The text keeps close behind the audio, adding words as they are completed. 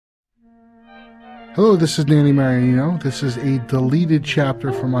Hello, this is Danny Marianino. This is a deleted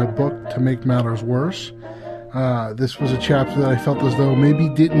chapter from my book, To Make Matters Worse. This was a chapter that I felt as though maybe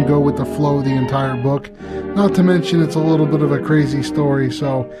didn't go with the flow of the entire book. Not to mention it's a little bit of a crazy story,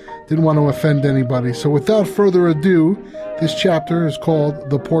 so didn't want to offend anybody. So without further ado, this chapter is called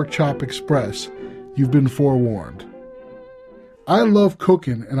The Pork Chop Express. You've been forewarned. I love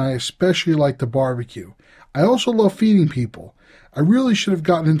cooking, and I especially like to barbecue. I also love feeding people. I really should have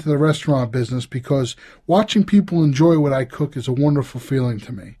gotten into the restaurant business because watching people enjoy what I cook is a wonderful feeling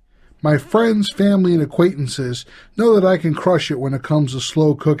to me. My friends, family, and acquaintances know that I can crush it when it comes to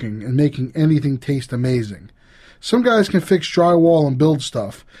slow cooking and making anything taste amazing. Some guys can fix drywall and build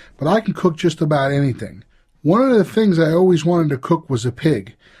stuff, but I can cook just about anything. One of the things I always wanted to cook was a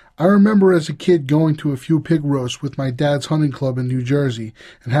pig. I remember as a kid going to a few pig roasts with my dad's hunting club in New Jersey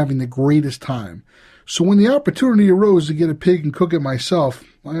and having the greatest time. So when the opportunity arose to get a pig and cook it myself,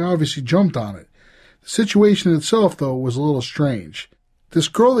 I obviously jumped on it. The situation itself, though, was a little strange. This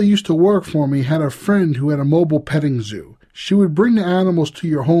girl that used to work for me had a friend who had a mobile petting zoo. She would bring the animals to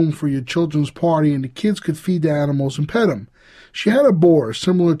your home for your children's party, and the kids could feed the animals and pet them. She had a boar,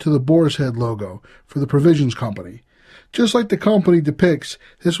 similar to the boar's head logo, for the provisions company. Just like the company depicts,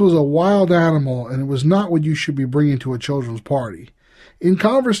 this was a wild animal, and it was not what you should be bringing to a children's party. In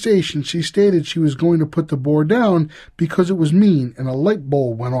conversation, she stated she was going to put the boar down because it was mean, and a light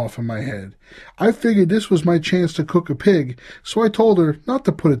bulb went off in my head. I figured this was my chance to cook a pig, so I told her not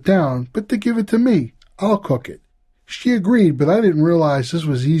to put it down, but to give it to me. I'll cook it. She agreed, but I didn't realize this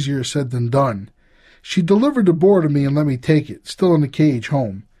was easier said than done. She delivered the boar to me and let me take it, still in the cage,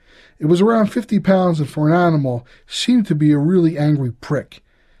 home. It was around 50 pounds, and for an animal, seemed to be a really angry prick.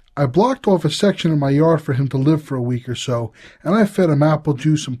 I blocked off a section of my yard for him to live for a week or so, and I fed him apple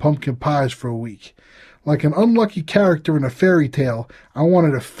juice and pumpkin pies for a week. Like an unlucky character in a fairy tale, I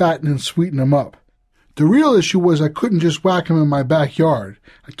wanted to fatten and sweeten him up. The real issue was I couldn't just whack him in my backyard.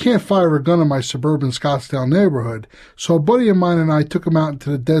 I can't fire a gun in my suburban Scottsdale neighborhood, so a buddy of mine and I took him out into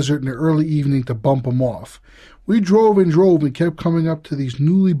the desert in the early evening to bump him off. We drove and kept coming up to these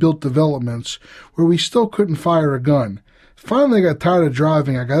newly built developments where we still couldn't fire a gun. Finally, I got tired of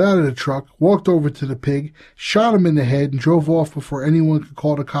driving. I got out of the truck, walked over to the pig, shot him in the head, and drove off before anyone could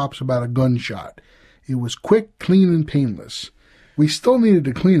call the cops about a gunshot. It was quick, clean, and painless. We still needed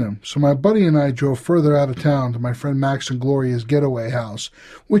to clean him, so my buddy and I drove further out of town to my friend Max and Gloria's getaway house,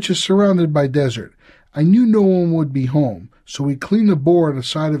 which is surrounded by desert. I knew no one would be home, so we cleaned the boar on the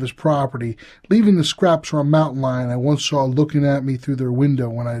side of his property, leaving the scraps for a mountain lion I once saw looking at me through their window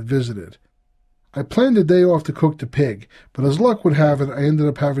when I had visited. I planned a day off to cook the pig, but as luck would have it, I ended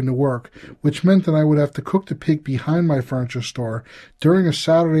up having to work, which meant that I would have to cook the pig behind my furniture store during a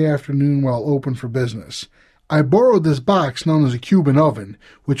Saturday afternoon while open for business. I borrowed this box known as a Cuban oven,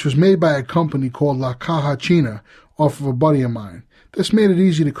 which was made by a company called La Caja China off of a buddy of mine. This made it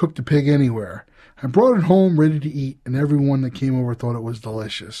easy to cook the pig anywhere. I brought it home ready to eat, and everyone that came over thought it was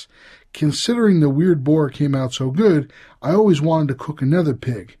delicious. Considering the weird boar came out so good, I always wanted to cook another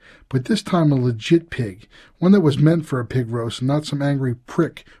pig, but this time a legit pig, one that was meant for a pig roast and not some angry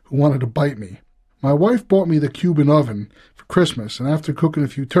prick who wanted to bite me. My wife bought me the Cuban oven for Christmas, and after cooking a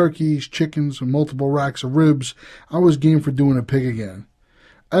few turkeys, chickens, and multiple racks of ribs, I was game for doing a pig again.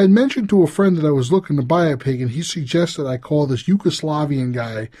 I had mentioned to a friend that I was looking to buy a pig, and he suggested I call this Yugoslavian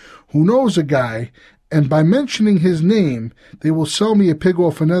guy who knows a guy, and by mentioning his name, they will sell me a pig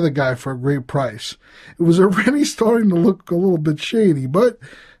off another guy for a great price. It was already starting to look a little bit shady, but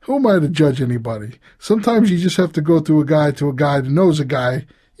who am I to judge anybody? Sometimes you just have to go through a guy that knows a guy,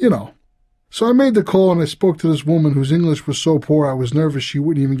 you know. So I made the call, and I spoke to this woman whose English was so poor I was nervous she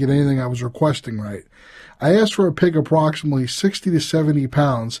wouldn't even get anything I was requesting right. I asked for a pig approximately 60 to 70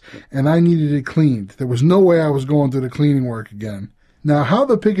 pounds, and I needed it cleaned. There was no way I was going through the cleaning work again. Now, how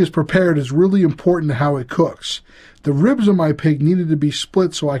the pig is prepared is really important to how it cooks. The ribs of my pig needed to be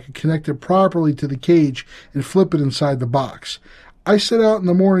split so I could connect it properly to the cage and flip it inside the box. I set out in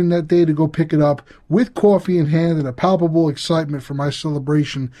the morning that day to go pick it up with coffee in hand and a palpable excitement for my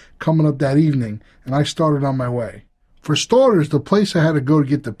celebration coming up that evening, and I started on my way. For starters, the place I had to go to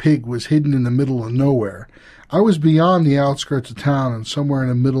get the pig was hidden in the middle of nowhere. I was beyond the outskirts of town and somewhere in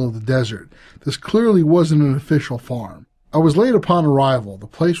the middle of the desert. This clearly wasn't an official farm. I was late upon arrival. The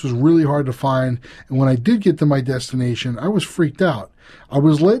place was really hard to find, and when I did get to my destination, I was freaked out. I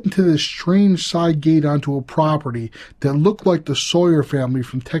was led into this strange side gate onto a property that looked like the Sawyer family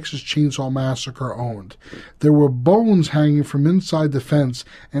from Texas Chainsaw Massacre owned. There were bones hanging from inside the fence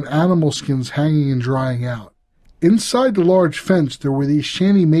and animal skins hanging and drying out. Inside the large fence, there were these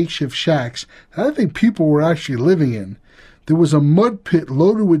shanty makeshift shacks that I think people were actually living in. There was a mud pit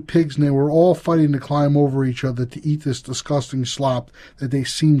loaded with pigs, and they were all fighting to climb over each other to eat this disgusting slop that they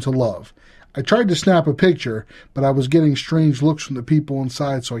seemed to love. I tried to snap a picture, but I was getting strange looks from the people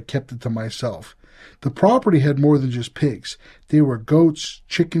inside, so I kept it to myself. The property had more than just pigs. There were goats,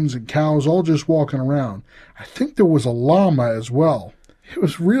 chickens, and cows all just walking around. I think there was a llama as well. It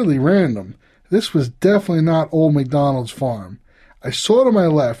was really random. This was definitely not Old MacDonald's farm. I saw to my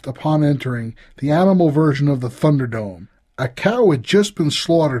left, upon entering, the animal version of the Thunderdome. A cow had just been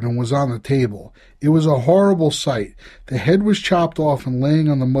slaughtered and was on the table. It was a horrible sight. The head was chopped off and laying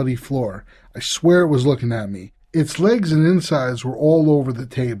on the muddy floor. I swear it was looking at me. Its legs and insides were all over the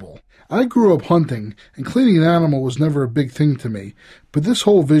table. I grew up hunting, and cleaning an animal was never a big thing to me, but this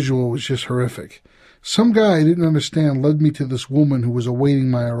whole visual was just horrific. Some guy I didn't understand led me to this woman who was awaiting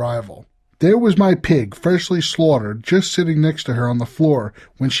my arrival. There was my pig, freshly slaughtered, just sitting next to her on the floor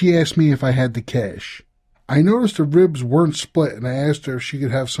when she asked me if I had the cash. I noticed the ribs weren't split, and I asked her if she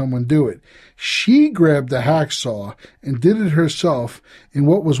could have someone do it. She grabbed the hacksaw and did it herself in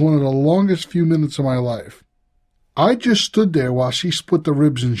what was one of the longest few minutes of my life. I just stood there while she split the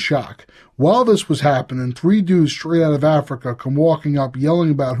ribs in shock. While this was happening, 3 dudes straight out of Africa come walking up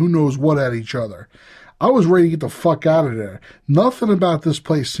yelling about who knows what at each other. I was ready to get the fuck out of there. Nothing about this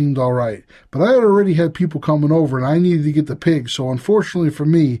place seemed alright, but I had already had people coming over and I needed to get the pig, so unfortunately for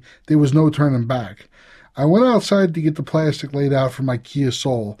me, there was no turning back. I went outside to get the plastic laid out for my Kia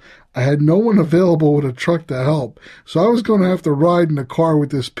Soul. I had no one available with a truck to help, so I was going to have to ride in a car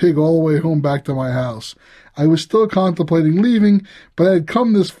with this pig all the way home back to my house. I was still contemplating leaving, but I had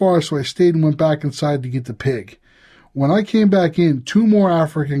come this far, so I stayed and went back inside to get the pig. When I came back in, 2 more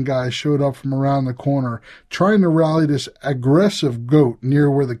African guys showed up from around the corner, trying to rally this aggressive goat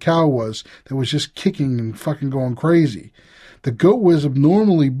near where the cow was that was just kicking and fucking going crazy. The goat was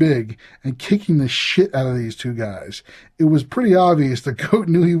abnormally big and kicking the shit out of these 2 guys. It was pretty obvious the goat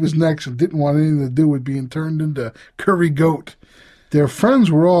knew he was next and didn't want anything to do with being turned into curry goat. Their friends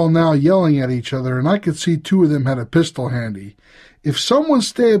were all now yelling at each other, and I could see 2 of them had a pistol handy. If someone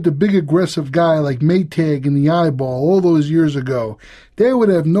stabbed a big aggressive guy like Maytag in the eyeball all those years ago, they would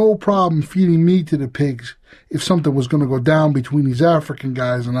have no problem feeding me to the pigs if something was going to go down between these African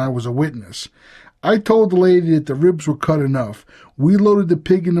guys and I was a witness. I told the lady that the ribs were cut enough. We loaded the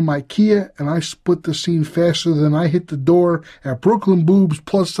pig into my Kia, and I split the scene faster than I hit the door at Brooklyn Boob's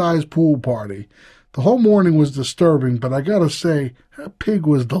plus-size pool party. The whole morning was disturbing, but I gotta say, that pig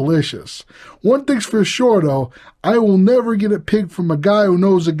was delicious. One thing's for sure, though, I will never get a pig from a guy who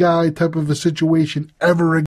knows a guy type of a situation ever again.